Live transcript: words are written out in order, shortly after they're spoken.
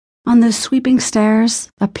On those sweeping stairs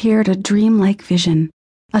appeared a dreamlike vision.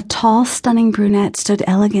 A tall, stunning brunette stood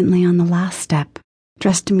elegantly on the last step,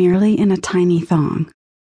 dressed merely in a tiny thong.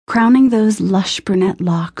 Crowning those lush brunette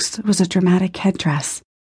locks was a dramatic headdress.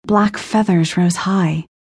 Black feathers rose high.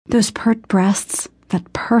 Those pert breasts,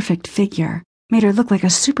 that perfect figure, made her look like a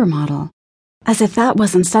supermodel. As if that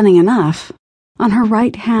wasn't stunning enough, on her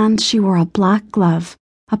right hand she wore a black glove,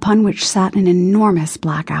 upon which sat an enormous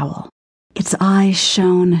black owl. Its eyes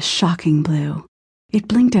shone a shocking blue. It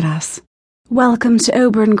blinked at us. "Welcome to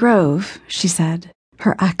Auburn Grove," she said,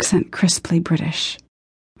 her accent crisply British.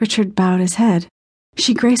 Richard bowed his head.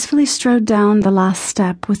 She gracefully strode down the last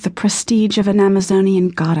step with the prestige of an Amazonian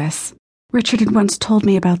goddess. Richard had once told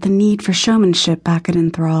me about the need for showmanship back at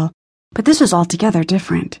Enthrall, but this was altogether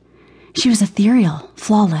different. She was ethereal,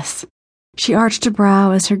 flawless. She arched a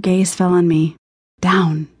brow as her gaze fell on me.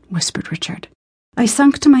 "Down," whispered Richard. I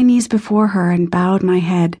sunk to my knees before her and bowed my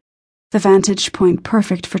head, the vantage point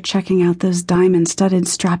perfect for checking out those diamond-studded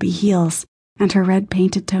strappy heels and her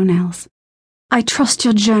red-painted toenails. "I trust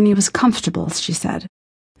your journey was comfortable," she said.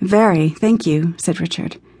 "Very, thank you," said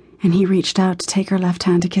Richard, and he reached out to take her left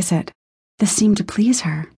hand to kiss it. This seemed to please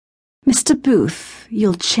her. "Mr. Booth,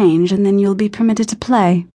 you'll change and then you'll be permitted to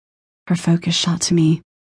play." Her focus shot to me.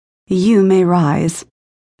 "You may rise."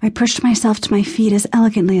 I pushed myself to my feet as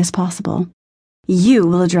elegantly as possible. "You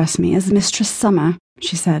will address me as Mistress Summer,"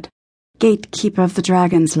 she said. "Gatekeeper of the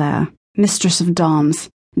Dragon's Lair, Mistress of Doms,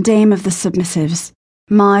 Dame of the Submissives.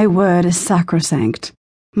 My word is sacrosanct.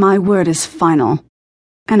 My word is final."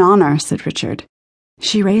 "An honor," said Richard.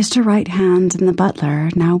 She raised her right hand, and the butler,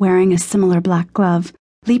 now wearing a similar black glove,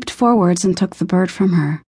 leaped forwards and took the bird from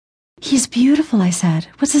her. "He's beautiful," I said.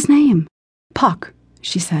 "What's his name?" "Puck,"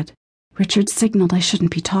 she said. Richard signaled I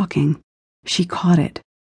shouldn't be talking. She caught it.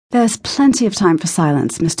 "There's plenty of time for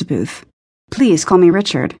silence, Mr. Booth. Please call me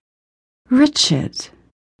Richard." "Richard."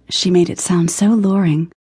 She made it sound so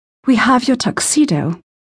alluring. "We have your tuxedo."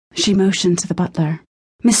 She motioned to the butler.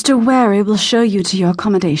 "Mr. Wary will show you to your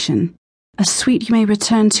accommodation, a suite you may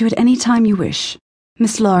return to at any time you wish.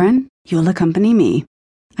 Miss Lauren, you'll accompany me."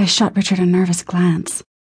 I shot Richard a nervous glance.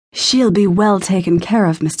 "She'll be well taken care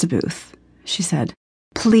of, Mr. Booth," she said.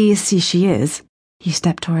 "Please see she is." He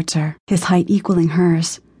stepped towards her, his height equaling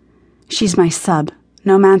hers. "She's my sub.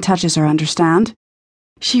 No man touches her, understand?"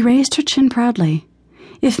 She raised her chin proudly.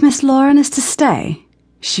 "If Miss Lauren is to stay,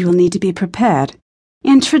 she will need to be prepared,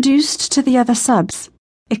 introduced to the other subs,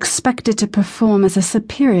 expected to perform as a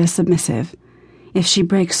superior submissive. If she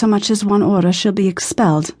breaks so much as one order, she'll be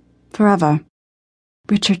expelled, forever."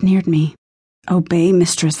 Richard neared me. "Obey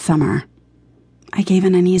Mistress Summer." I gave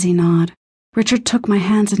an uneasy nod. Richard took my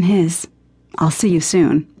hands in his. "I'll see you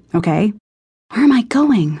soon, okay?" "Where am I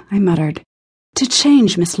going?" I muttered. "To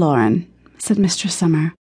change, Miss Lauren," said Mistress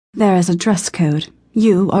Summer. "There is a dress code.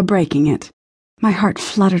 You are breaking it." My heart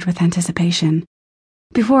fluttered with anticipation.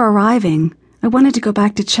 Before arriving, I wanted to go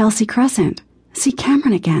back to Chelsea Crescent, see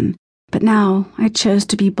Cameron again, but now I chose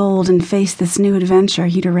to be bold and face this new adventure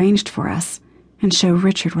he'd arranged for us, and show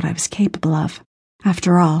Richard what I was capable of.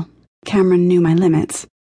 After all, Cameron knew my limits.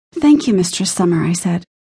 "Thank you, Mistress Summer," I said.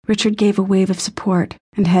 Richard gave a wave of support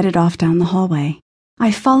and headed off down the hallway.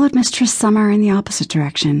 I followed Mistress Summer in the opposite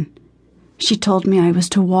direction. She told me I was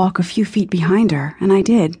to walk a few feet behind her, and I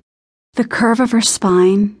did. The curve of her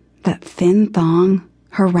spine, that thin thong,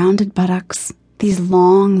 her rounded buttocks, these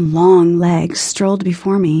long, long legs strolled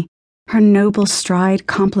before me. Her noble stride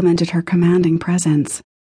complemented her commanding presence.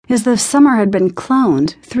 As though Summer had been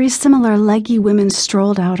cloned, three similar leggy women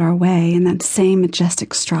strolled out our way in that same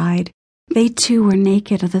majestic stride. They too were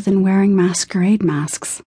naked other than wearing masquerade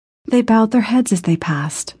masks. They bowed their heads as they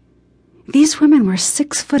passed. These women were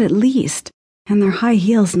 6 foot at least, and their high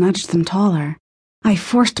heels nudged them taller. I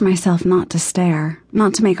forced myself not to stare,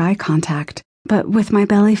 not to make eye contact, but with my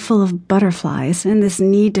belly full of butterflies and this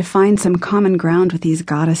need to find some common ground with these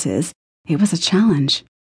goddesses, it was a challenge.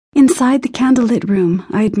 Inside the candlelit room,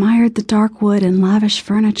 I admired the dark wood and lavish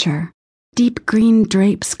furniture. Deep green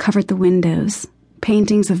drapes covered the windows,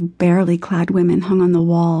 paintings of barely clad women hung on the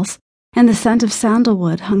walls, and the scent of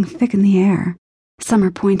sandalwood hung thick in the air.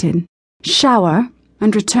 Summer pointed. "Shower,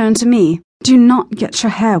 and return to me. Do not get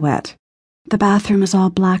your hair wet." The bathroom was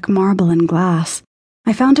all black marble and glass.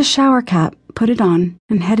 I found a shower cap, put it on,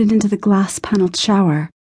 and headed into the glass-paneled shower.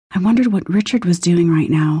 I wondered what Richard was doing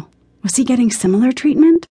right now. Was he getting similar treatment?